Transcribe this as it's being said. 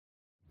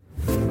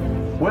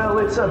Well,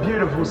 it's a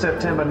beautiful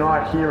September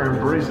night here in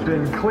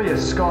Brisbane. Clear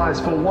skies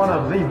for one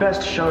of the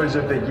best shows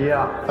of the year.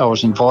 I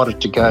was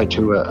invited to go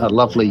to a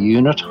lovely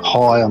unit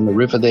high on the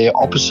river there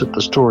opposite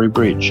the Story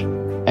Bridge.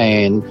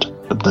 And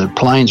the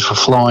planes were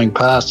flying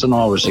past and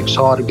I was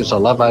excited because I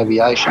love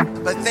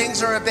aviation. But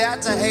things are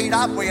about to heat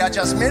up. We are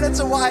just minutes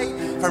away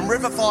from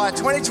Riverfire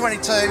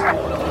 2022.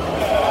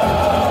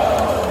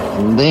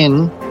 And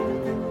then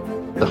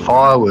the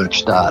fireworks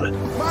started.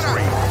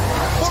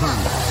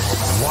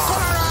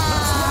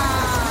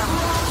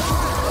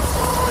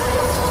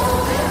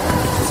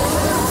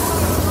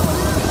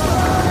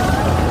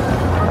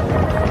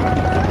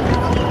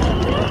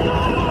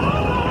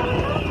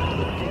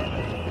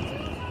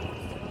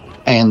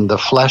 And the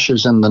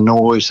flashes and the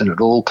noise, and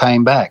it all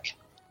came back.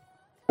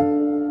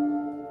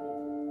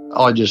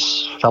 I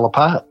just fell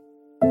apart.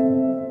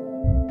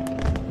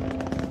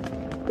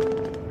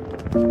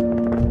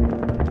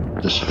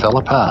 Just fell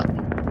apart.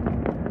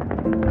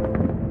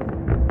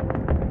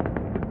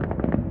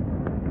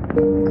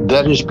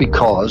 That is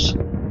because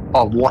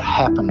of what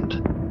happened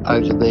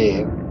over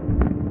there.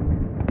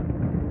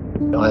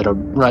 I had a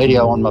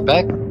radio on my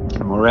back,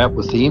 and we're out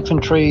with the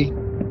infantry.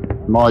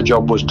 My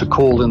job was to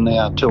call in the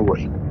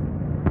artillery.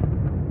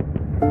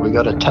 We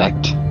got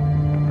attacked.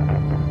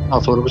 I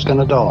thought I was going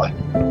to die.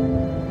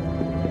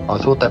 I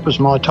thought that was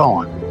my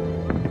time.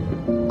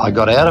 I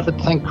got out of it,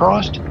 thank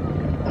Christ,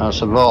 and I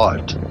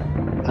survived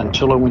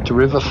until I went to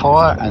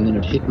Riverfire, and then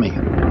it hit me.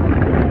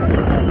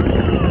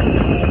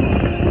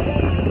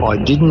 I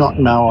did not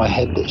know I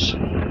had this.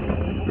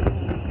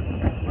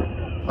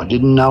 I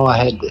didn't know I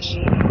had this.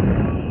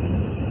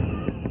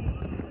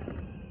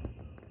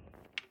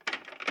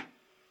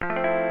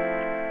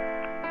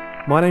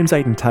 My name's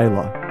Aidan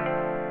Taylor,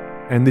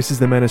 and this is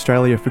the Man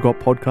Australia Forgot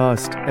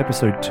podcast,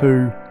 episode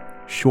 2,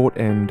 Short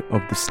End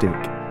of the Stick.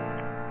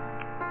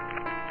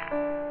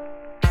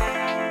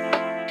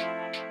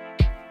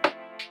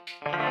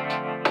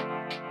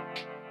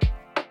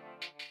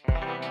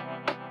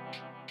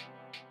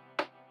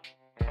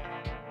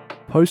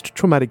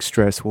 Post-traumatic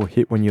stress will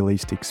hit when you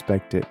least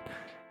expect it.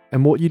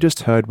 And what you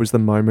just heard was the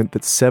moment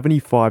that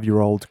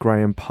 75-year-old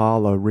Graham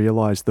Parlour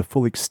realised the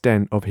full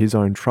extent of his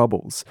own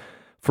troubles.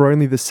 For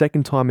only the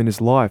second time in his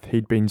life,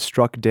 he'd been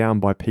struck down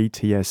by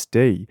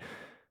PTSD.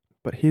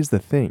 But here's the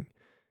thing.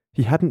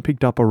 He hadn't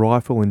picked up a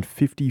rifle in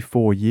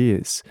 54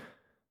 years.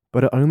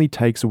 But it only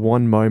takes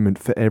one moment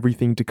for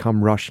everything to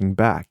come rushing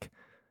back.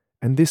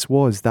 And this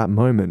was that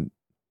moment,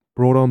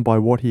 brought on by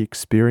what he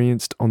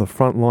experienced on the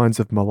front lines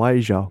of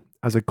Malaysia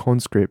as a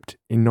conscript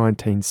in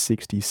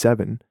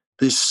 1967.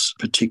 This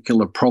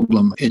particular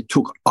problem, it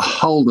took a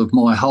hold of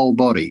my whole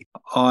body.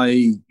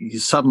 I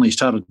suddenly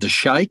started to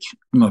shake.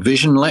 My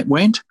vision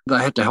went. They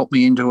had to help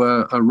me into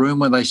a room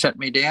where they sat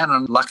me down,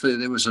 and luckily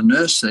there was a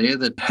nurse there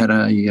that had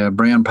a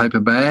brown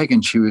paper bag,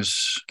 and she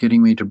was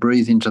getting me to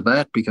breathe into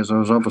that because I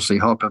was obviously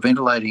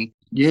hyperventilating.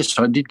 Yes,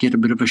 I did get a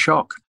bit of a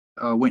shock.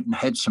 I went and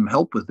had some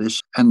help with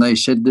this, and they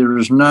said there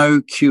is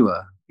no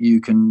cure.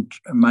 You can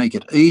make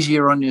it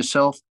easier on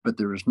yourself, but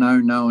there is no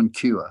known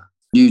cure.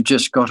 You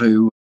just got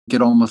to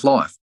get on with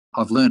life.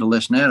 I've learned a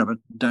lesson out of it.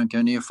 Don't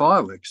go near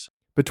fireworks.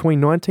 Between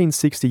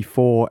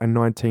 1964 and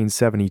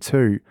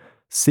 1972,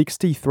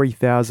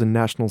 63,000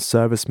 national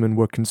servicemen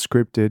were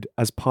conscripted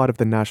as part of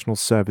the National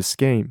Service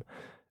Scheme,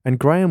 and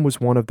Graham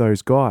was one of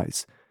those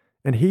guys.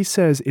 And he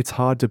says it's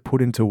hard to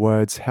put into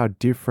words how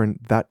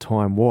different that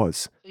time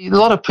was. A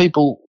lot of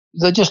people,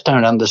 they just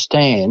don't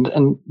understand,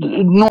 and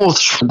nor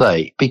should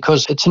they,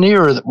 because it's an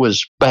era that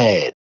was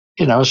bad.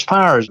 You know, as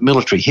far as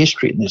military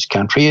history in this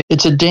country,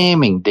 it's a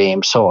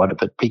damn side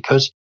of it,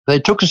 because they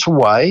took us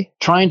away,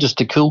 trained us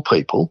to kill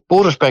people,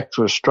 brought us back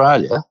to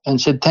Australia and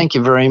said, thank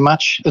you very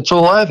much, it's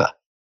all over.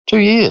 2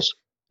 years.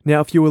 Now,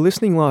 if you were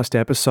listening last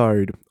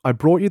episode, I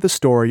brought you the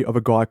story of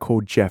a guy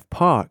called Jeff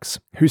Parks,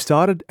 who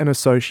started an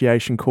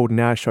association called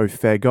Nasho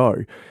Fair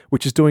Go,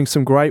 which is doing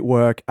some great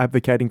work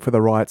advocating for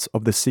the rights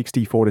of the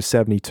 64 to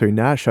 72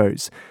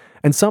 Nashos.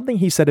 And something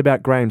he said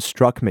about Graham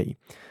struck me.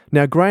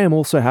 Now, Graham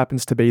also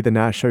happens to be the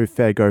Nasho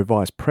Fair Go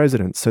Vice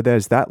President, so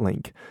there's that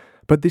link.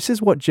 But this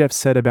is what Jeff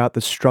said about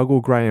the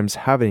struggle Graham's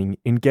having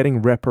in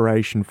getting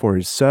reparation for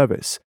his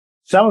service.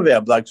 Some of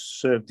our blokes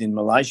served in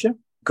Malaysia.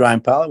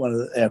 Graham Parlour, one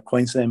of our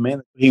Queensland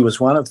men, he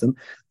was one of them.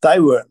 They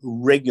were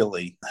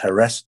regularly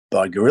harassed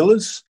by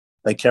guerrillas.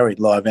 They carried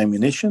live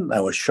ammunition. They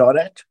were shot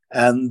at,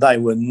 and they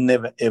were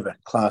never, ever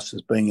classed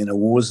as being in a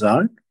war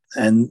zone,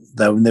 and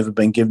they were never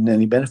been given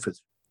any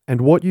benefits.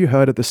 And what you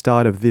heard at the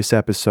start of this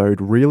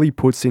episode really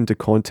puts into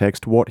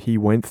context what he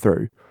went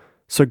through.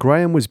 So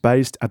Graham was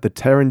based at the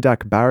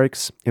Terendak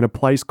Barracks in a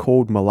place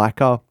called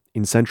Malacca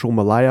in central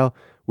Malaya,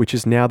 which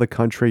is now the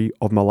country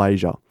of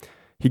Malaysia.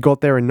 He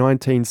got there in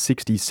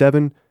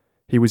 1967.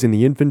 He was in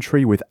the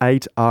infantry with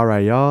 8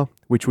 RAR,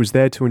 which was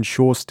there to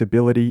ensure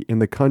stability in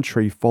the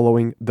country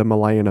following the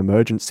Malayan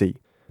emergency.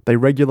 They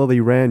regularly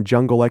ran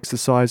jungle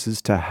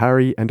exercises to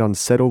harry and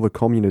unsettle the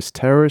communist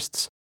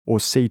terrorists, or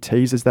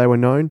CTs as they were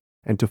known,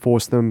 and to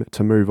force them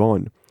to move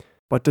on.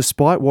 But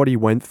despite what he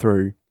went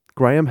through,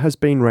 Graham has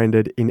been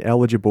rendered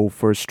ineligible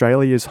for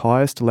Australia's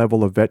highest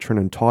level of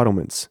veteran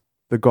entitlements,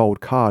 the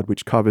Gold Card,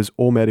 which covers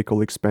all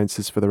medical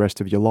expenses for the rest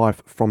of your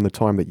life from the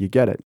time that you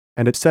get it.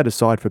 And it's set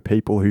aside for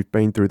people who've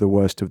been through the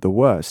worst of the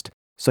worst.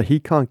 So he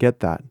can't get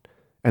that.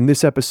 And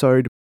this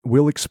episode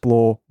will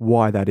explore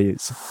why that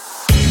is.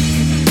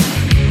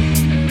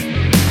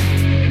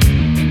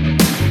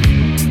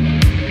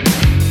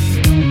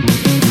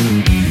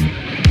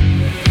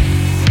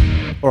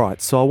 All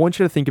right, so I want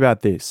you to think about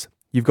this.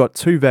 You've got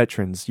two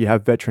veterans. You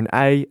have Veteran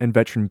A and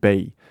Veteran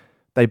B.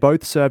 They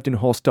both served in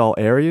hostile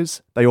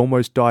areas, they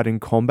almost died in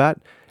combat,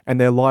 and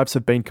their lives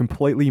have been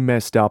completely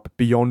messed up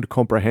beyond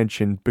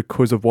comprehension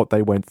because of what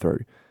they went through.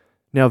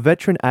 Now,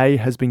 Veteran A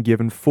has been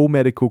given full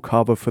medical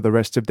cover for the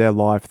rest of their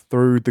life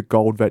through the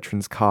Gold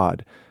Veterans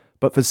Card.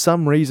 But for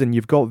some reason,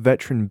 you've got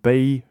Veteran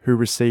B who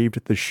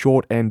received the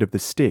short end of the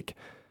stick.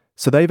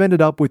 So they've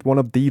ended up with one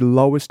of the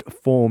lowest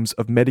forms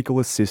of medical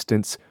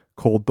assistance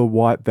called the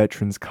White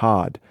Veterans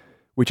Card,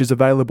 which is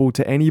available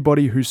to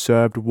anybody who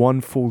served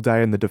one full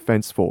day in the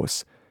Defence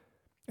Force.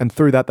 And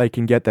through that, they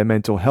can get their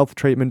mental health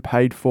treatment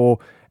paid for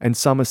and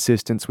some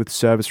assistance with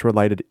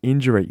service-related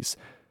injuries.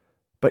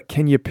 But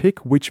can you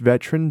pick which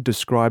veteran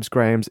describes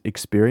Graham's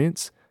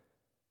experience?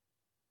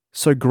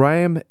 So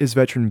Graham is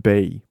Veteran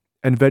B,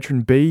 and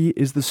Veteran B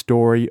is the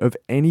story of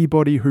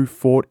anybody who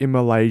fought in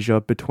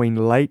Malaysia between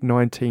late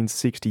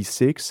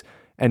 1966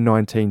 and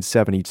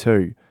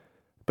 1972.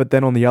 But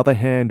then on the other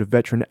hand,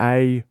 Veteran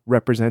A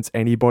represents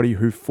anybody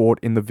who fought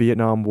in the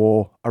Vietnam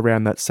War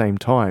around that same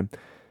time.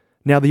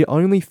 Now, the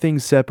only thing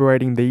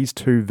separating these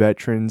two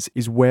veterans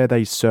is where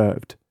they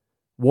served.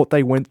 What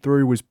they went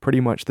through was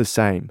pretty much the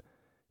same.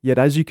 Yet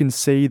as you can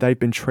see, they've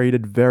been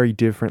treated very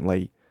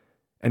differently.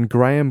 And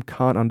Graham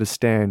can't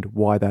understand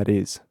why that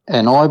is.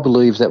 And I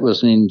believe that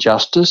was an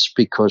injustice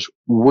because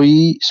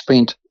we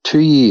spent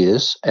 2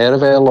 years out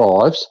of our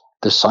lives,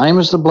 the same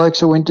as the blokes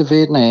who went to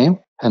Vietnam,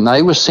 and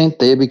they were sent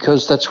there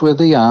because that's where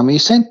the army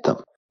sent them.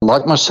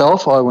 Like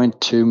myself, I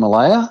went to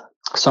Malaya,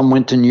 some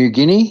went to New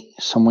Guinea,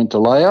 some went to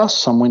Laos,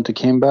 some went to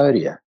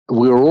Cambodia.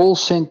 We were all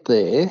sent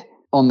there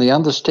on the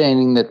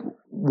understanding that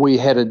we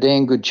had a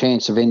damn good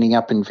chance of ending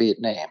up in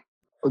Vietnam.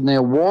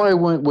 Now, why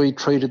weren't we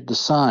treated the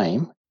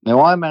same?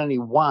 Now, I'm only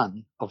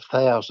one of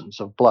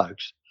thousands of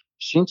blokes.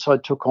 Since I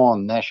took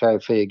on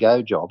Nasho Fair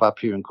Go job up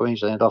here in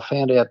Queensland, I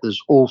found out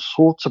there's all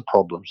sorts of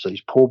problems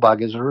these poor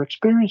buggers are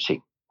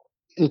experiencing.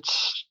 It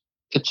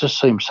just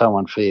seems so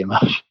unfair,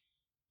 mate.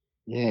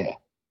 Yeah.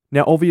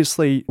 Now,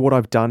 obviously, what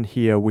I've done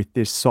here with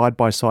this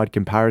side-by-side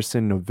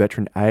comparison of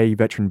Veteran A,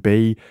 Veteran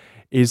B,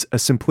 is a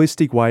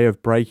simplistic way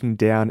of breaking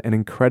down an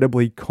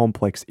incredibly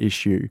complex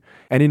issue.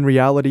 And in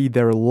reality,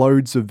 there are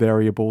loads of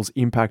variables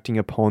impacting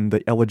upon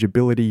the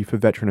eligibility for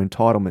veteran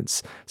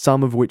entitlements,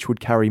 some of which would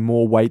carry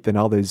more weight than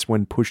others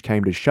when push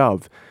came to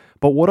shove.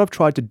 But what I've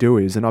tried to do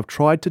is, and I've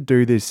tried to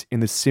do this in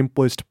the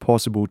simplest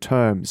possible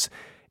terms,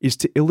 is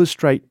to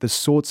illustrate the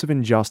sorts of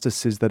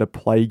injustices that are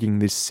plaguing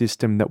this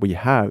system that we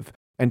have,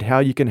 and how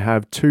you can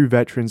have two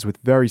veterans with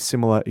very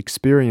similar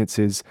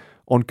experiences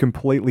on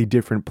completely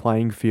different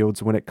playing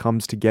fields when it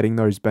comes to getting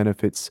those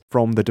benefits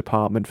from the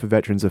Department for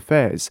Veterans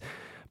Affairs.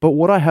 But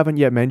what I haven't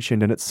yet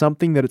mentioned, and it's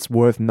something that it's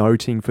worth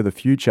noting for the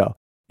future,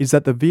 is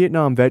that the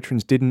Vietnam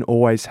veterans didn't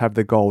always have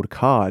the gold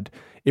card.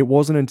 It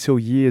wasn't until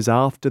years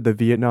after the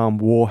Vietnam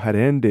War had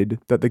ended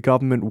that the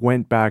government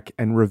went back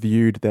and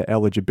reviewed their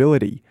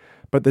eligibility.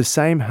 But the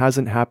same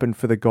hasn't happened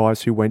for the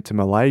guys who went to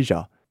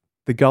Malaysia.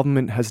 The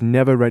government has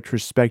never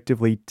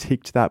retrospectively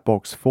ticked that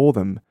box for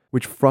them,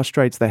 which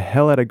frustrates the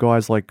hell out of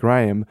guys like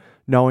Graham,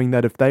 knowing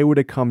that if they were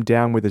to come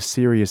down with a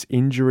serious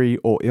injury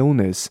or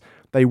illness,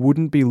 they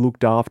wouldn't be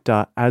looked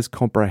after as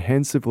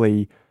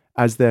comprehensively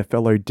as their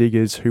fellow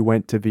diggers who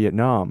went to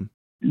Vietnam.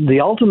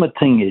 The ultimate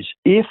thing is,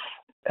 if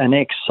an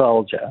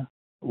ex-soldier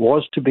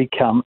was to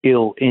become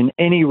ill in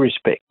any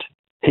respect,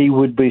 he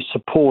would be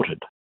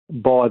supported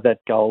by that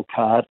gold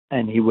card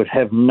and he would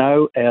have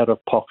no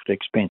out-of-pocket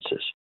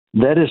expenses.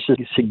 That is a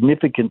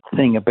significant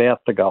thing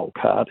about the gold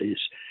card, is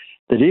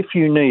that if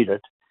you need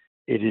it,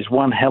 it is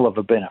one hell of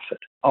a benefit.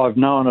 I've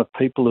known of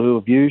people who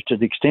have used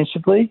it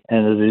extensively,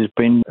 and it has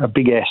been a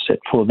big asset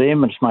for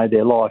them. It's made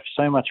their life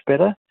so much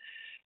better,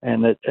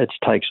 and it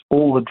takes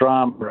all the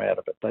drama out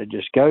of it. They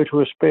just go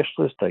to a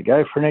specialist, they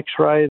go for an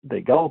x-ray,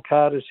 their gold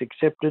card is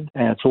accepted,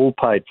 and it's all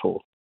paid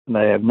for. And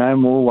they have no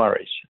more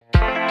worries.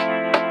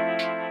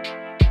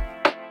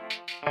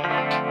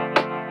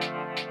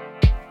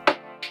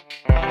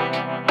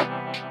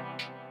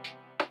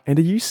 And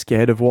are you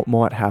scared of what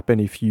might happen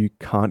if you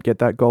can't get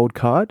that gold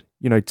card,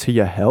 to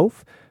your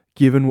health,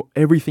 given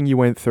everything you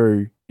went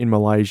through in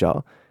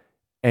Malaysia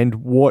and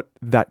what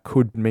that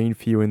could mean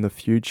for you in the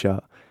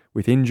future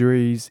with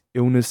injuries,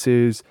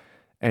 illnesses,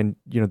 and,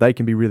 they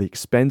can be really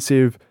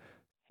expensive?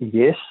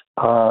 Yes,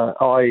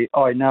 I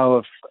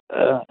know of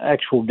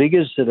actual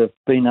diggers that have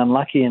been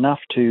unlucky enough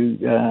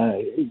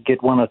to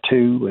get one or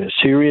two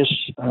serious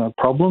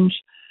problems.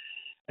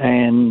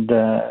 And,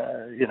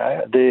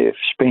 they've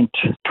spent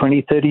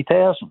 20,000,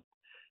 30,000.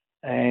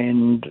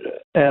 and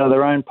out of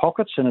their own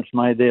pockets, and it's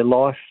made their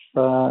life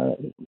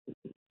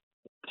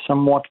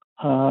somewhat,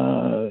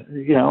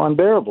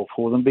 unbearable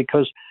for them,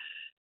 because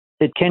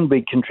it can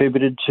be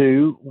contributed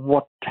to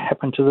what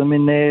happened to them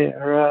in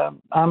their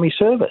army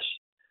service,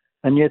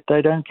 and yet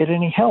they don't get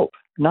any help,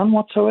 none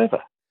whatsoever.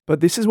 But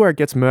this is where it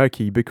gets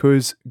murky,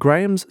 because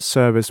Graham's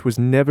service was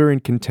never in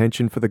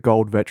contention for the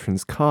Gold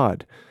Veterans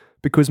card,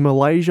 because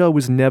Malaysia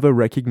was never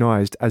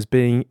recognised as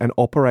being an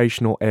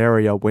operational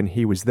area when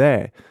he was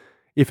there.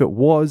 If it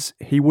was,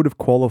 he would have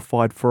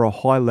qualified for a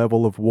high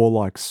level of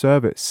warlike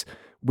service,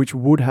 which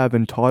would have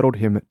entitled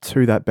him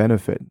to that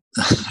benefit.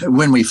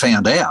 When we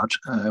found out,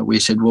 we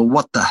said, well,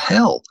 what the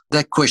hell?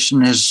 That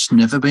question has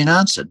never been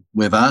answered.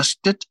 We've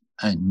asked it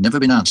and never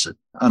been answered.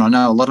 And I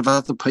know a lot of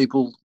other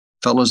people,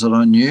 fellas that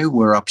I knew,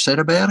 were upset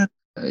about it.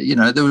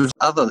 There was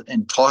other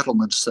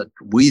entitlements that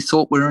we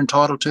thought we were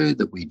entitled to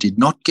that we did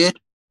not get.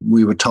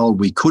 We were told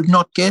we could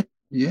not get.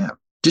 Yeah,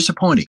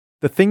 disappointing.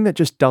 The thing that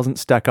just doesn't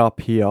stack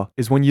up here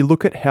is when you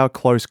look at how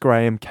close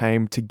Graham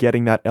came to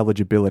getting that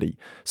eligibility.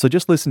 So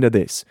just listen to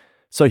this.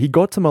 So he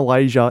got to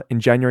Malaysia in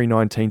January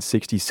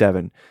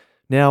 1967.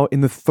 Now,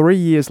 in the 3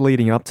 years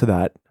leading up to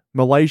that,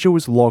 Malaysia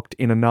was locked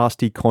in a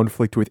nasty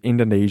conflict with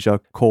Indonesia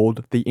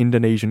called the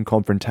Indonesian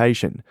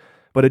Confrontation.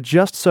 But it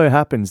just so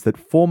happens that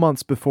 4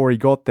 months before he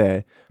got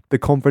there, the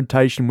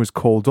confrontation was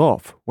called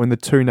off when the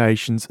two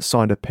nations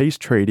signed a peace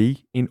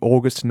treaty in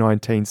August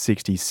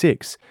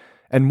 1966.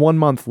 And 1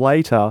 month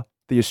later,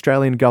 the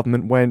Australian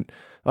government went,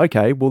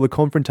 okay, well, the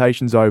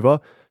confrontation's over,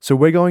 so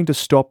we're going to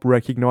stop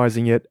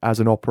recognising it as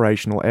an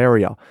operational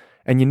area.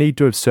 And you need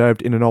to have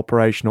served in an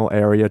operational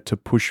area to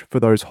push for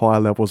those higher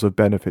levels of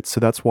benefits. So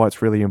that's why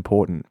it's really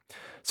important.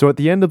 So at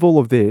the end of all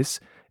of this,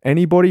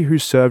 anybody who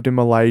served in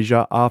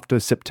Malaysia after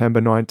September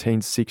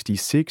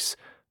 1966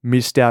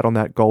 missed out on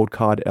that gold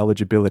card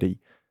eligibility,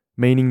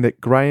 meaning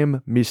that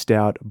Graham missed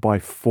out by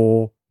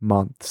 4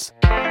 months.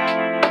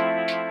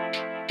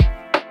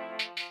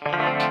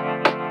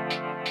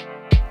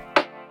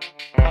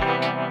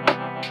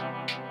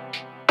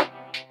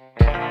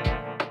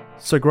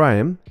 So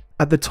Graham,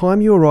 at the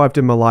time you arrived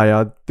in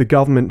Malaya, the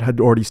government had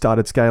already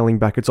started scaling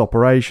back its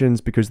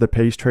operations because the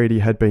peace treaty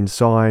had been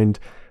signed.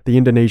 The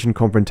Indonesian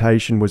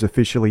confrontation was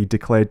officially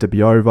declared to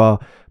be over.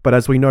 But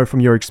as we know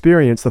from your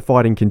experience, the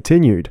fighting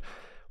continued.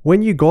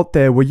 When you got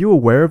there, were you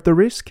aware of the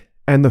risk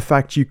and the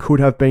fact you could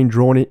have been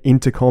drawn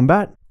into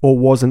combat, or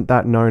wasn't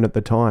that known at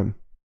the time?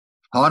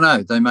 Oh,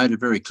 no, they made it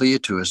very clear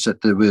to us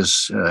that there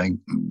was,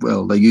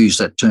 they used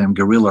that term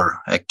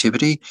guerrilla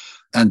activity,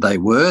 and they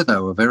were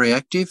very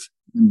active.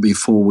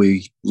 Before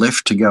we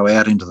left to go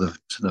out into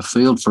the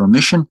field for a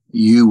mission,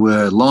 you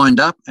were lined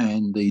up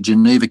and the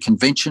Geneva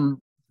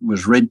Convention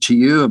was read to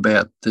you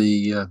about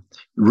the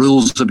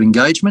rules of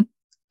engagement,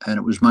 and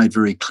it was made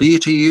very clear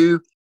to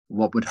you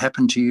what would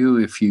happen to you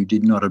if you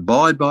did not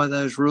abide by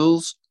those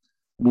rules.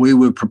 We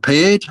were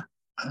prepared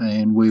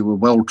and we were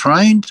well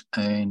trained,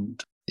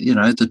 and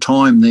the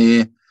time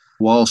there,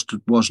 whilst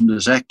it wasn't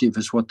as active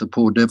as what the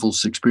poor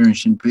devils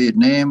experienced in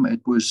Vietnam, it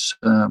was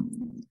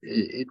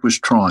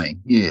trying,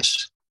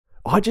 yes.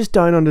 I just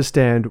don't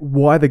understand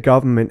why the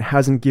government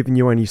hasn't given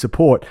you any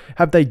support.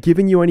 Have they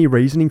given you any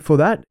reasoning for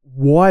that?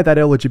 Why that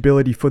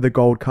eligibility for the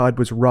gold card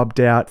was rubbed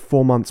out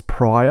 4 months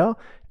prior,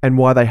 and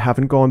why they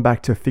haven't gone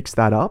back to fix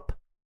that up?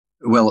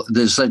 Well,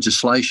 there's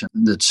legislation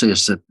that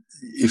says that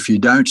if you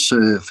don't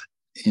serve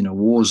in a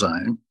war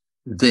zone,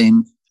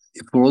 then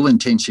for all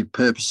intensive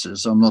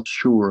purposes, I'm not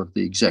sure of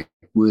the exact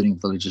wording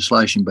of the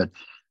legislation, but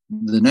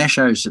the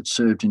Nashos that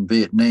served in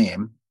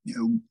Vietnam,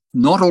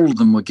 not all of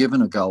them were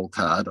given a gold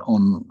card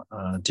on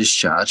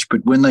discharge,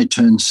 but when they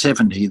turned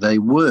 70, they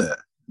were.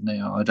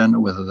 Now, I don't know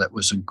whether that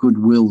was a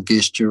goodwill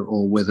gesture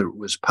or whether it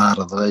was part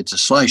of the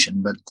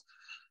legislation, but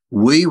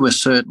we were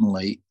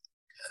certainly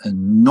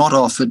not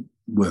offered,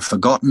 were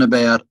forgotten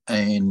about,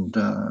 and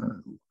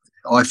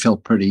I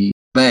felt pretty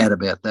bad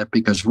about that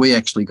because we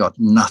actually got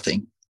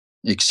nothing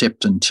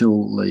except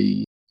until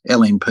the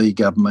LNP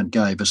government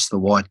gave us the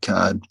white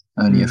card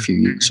only a few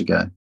years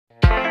ago.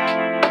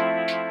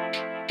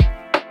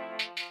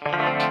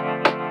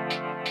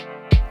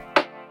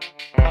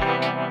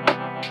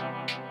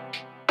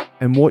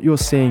 And what you're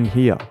seeing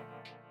here,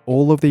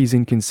 all of these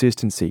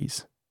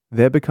inconsistencies,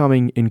 they're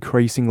becoming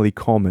increasingly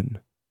common,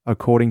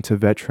 according to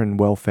veteran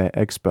welfare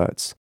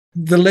experts.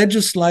 The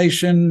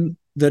legislation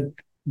that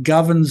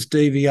governs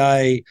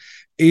DVA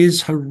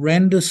is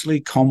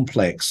horrendously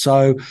complex.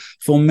 So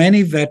for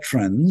many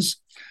veterans,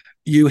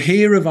 you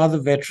hear of other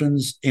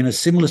veterans in a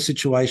similar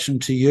situation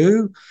to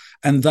you,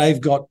 and they've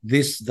got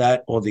this,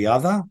 that, or the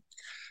other.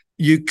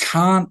 You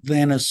can't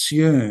then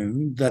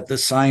assume that the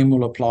same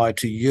will apply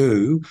to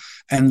you.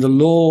 And the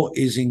law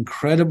is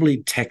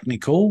incredibly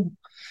technical,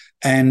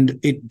 and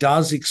it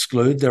does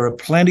exclude. There are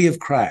plenty of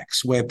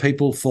cracks where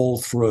people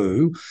fall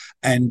through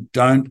and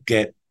don't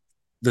get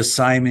the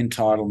same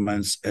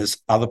entitlements as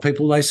other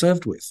people they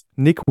served with.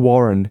 Nick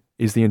Warren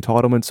is the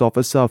Entitlements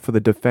Officer for the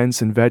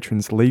Defence and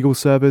Veterans Legal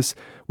Service,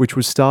 which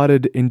was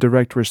started in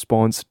direct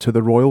response to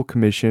the Royal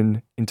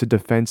Commission into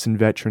Defence and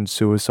Veteran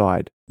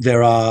Suicide.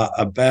 there are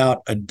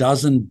about a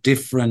dozen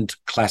different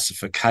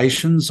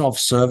classifications of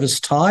service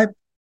type,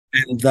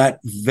 and that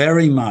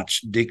very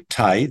much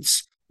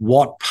dictates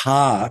what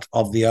part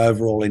of the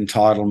overall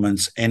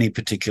entitlements any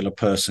particular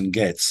person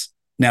gets.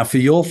 Now, for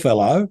your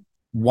fellow,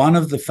 one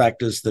of the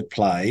factors that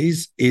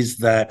plays is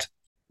that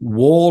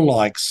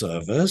warlike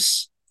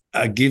service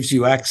gives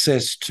you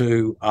access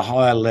to a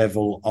higher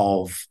level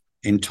of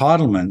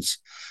entitlements,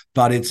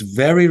 but it's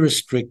very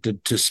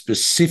restricted to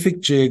specific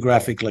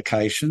geographic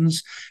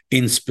locations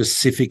in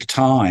specific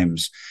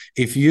times.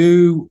 If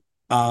you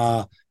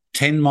are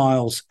 10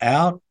 miles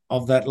out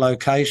of that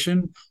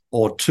location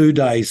or 2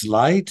 days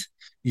late,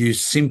 you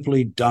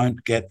simply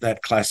don't get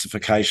that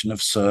classification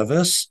of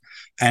service.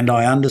 And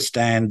I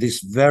understand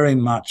this very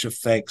much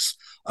affects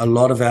a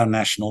lot of our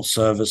national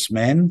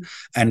servicemen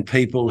and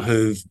people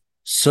who've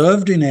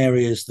served in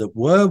areas that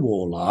were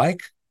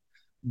warlike,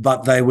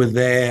 but they were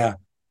there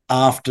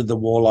after the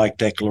warlike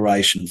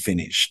declaration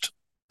finished.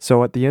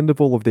 So at the end of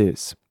all of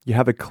this, you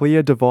have a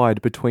clear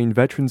divide between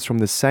veterans from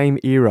the same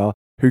era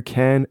who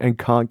can and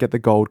can't get the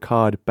gold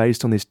card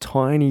based on this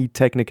tiny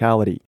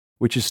technicality,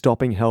 which is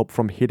stopping help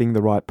from hitting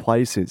the right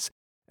places.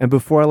 And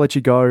before I let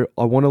you go,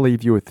 I want to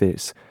leave you with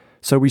this.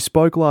 So we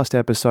spoke last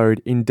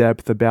episode in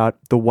depth about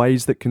the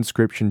ways that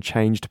conscription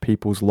changed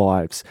people's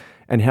lives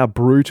and how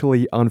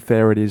brutally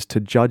unfair it is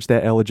to judge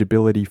their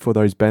eligibility for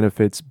those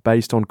benefits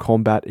based on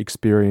combat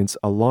experience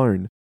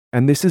alone.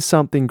 And this is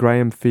something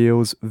Graham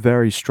feels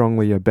very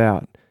strongly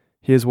about.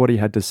 Here's what he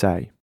had to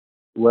say.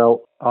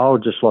 Well, I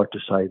would just like to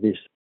say this.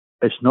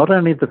 It's not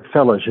only the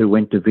fellows who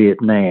went to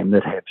Vietnam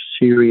that have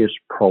serious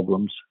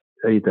problems,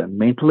 either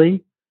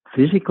mentally,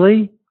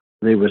 physically.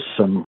 There was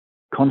some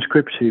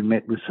conscripts who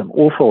met with some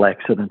awful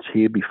accidents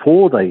here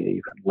before they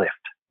even left,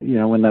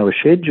 when they were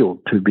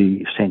scheduled to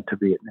be sent to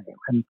Vietnam.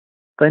 And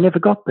they never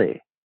got there.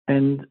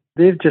 And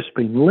they've just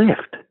been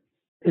left.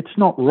 It's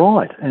not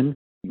right. And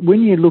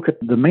when you look at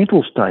the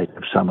mental state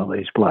of some of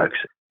these blokes,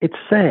 it's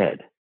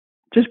sad.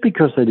 Just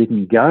because they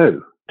didn't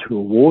go to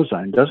a war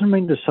zone doesn't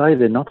mean to say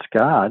they're not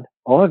scarred.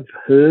 I've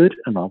heard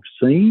and I've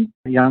seen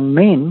young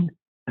men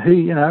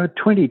who,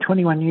 20,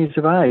 21 years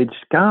of age,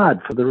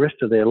 scarred for the rest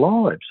of their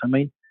lives. I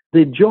mean,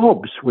 their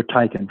jobs were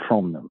taken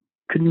from them.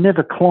 Could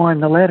never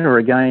climb the ladder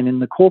again in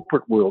the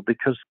corporate world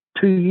because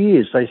 2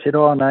 years they said,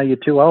 oh, no, you're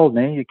too old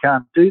now, you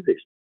can't do this.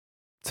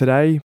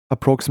 Today,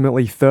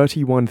 approximately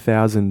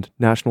 31,000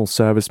 national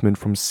servicemen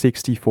from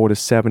 64 to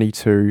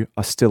 72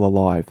 are still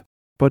alive.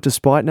 But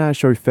despite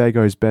Nasho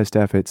Fairgo's best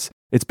efforts,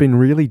 it's been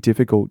really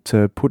difficult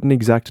to put an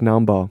exact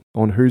number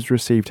on who's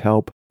received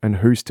help and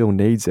who still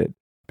needs it,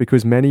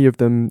 because many of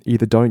them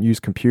either don't use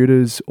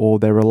computers or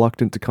they're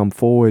reluctant to come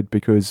forward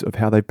because of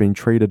how they've been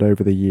treated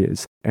over the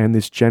years, and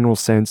this general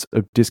sense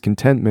of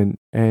discontentment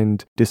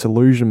and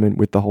disillusionment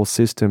with the whole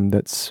system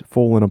that's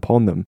fallen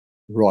upon them.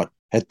 Right.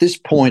 At this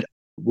point,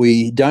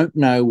 we don't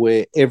know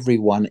where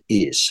everyone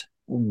is.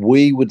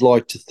 We would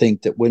like to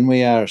think that when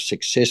we are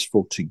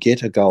successful to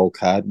get a gold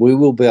card, we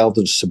will be able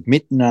to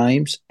submit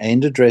names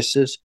and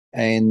addresses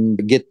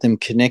and get them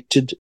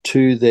connected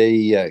to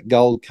the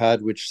gold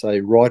card, which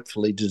they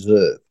rightfully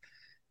deserve.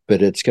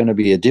 But it's going to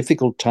be a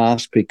difficult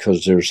task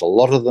because there's a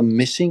lot of them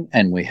missing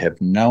and we have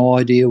no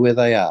idea where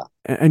they are.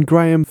 And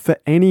Graham, for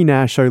any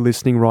Nasho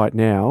listening right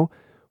now,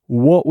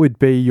 what would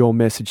be your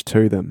message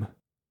to them?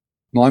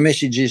 My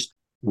message is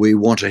we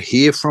want to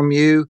hear from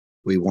you.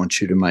 We want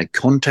you to make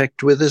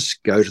contact with us.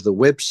 Go to the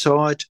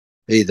website,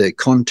 either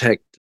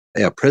contact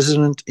our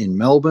president in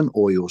Melbourne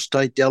or your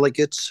state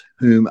delegates,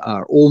 whom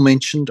are all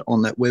mentioned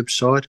on that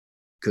website,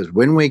 because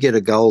when we get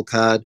a gold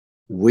card,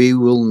 we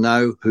will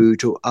know who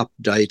to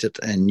update it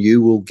and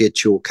you will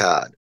get your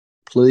card.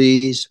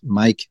 Please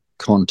make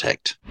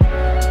contact.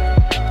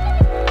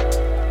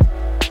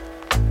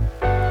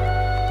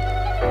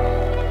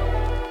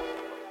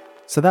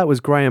 So that was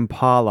Graham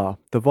Parler,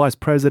 the Vice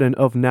President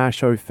of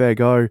Nasho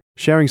Fairgo,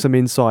 sharing some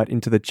insight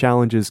into the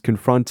challenges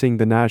confronting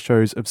the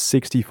Nashos of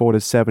 64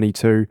 to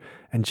 72.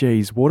 And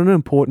geez, what an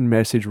important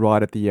message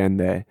right at the end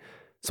there.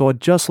 So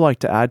I'd just like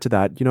to add to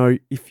that,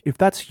 if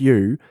that's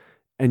you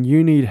and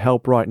you need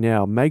help right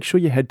now, make sure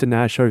you head to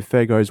Nasho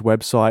Fairgo's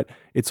website.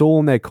 It's all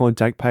on their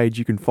contact page.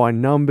 You can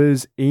find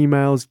numbers,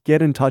 emails,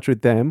 get in touch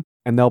with them,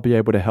 and they'll be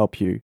able to help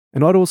you.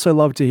 And I'd also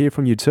love to hear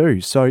from you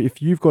too. So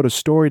if you've got a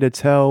story to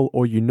tell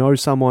or you know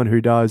someone who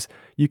does,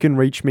 you can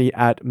reach me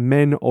at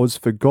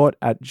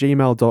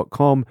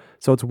menozforgot@gmail.com.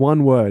 So it's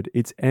one word.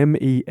 It's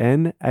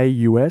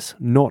MENAUS,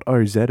 not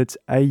OZ. It's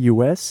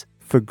AUS,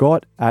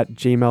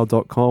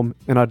 forgot@gmail.com.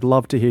 And I'd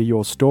love to hear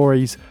your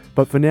stories.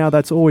 But for now,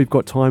 that's all we've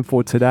got time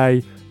for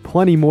today.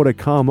 Plenty more to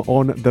come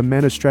on the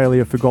Men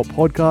Australia Forgot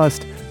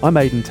podcast. I'm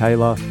Aidan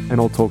Taylor,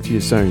 and I'll talk to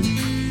you soon.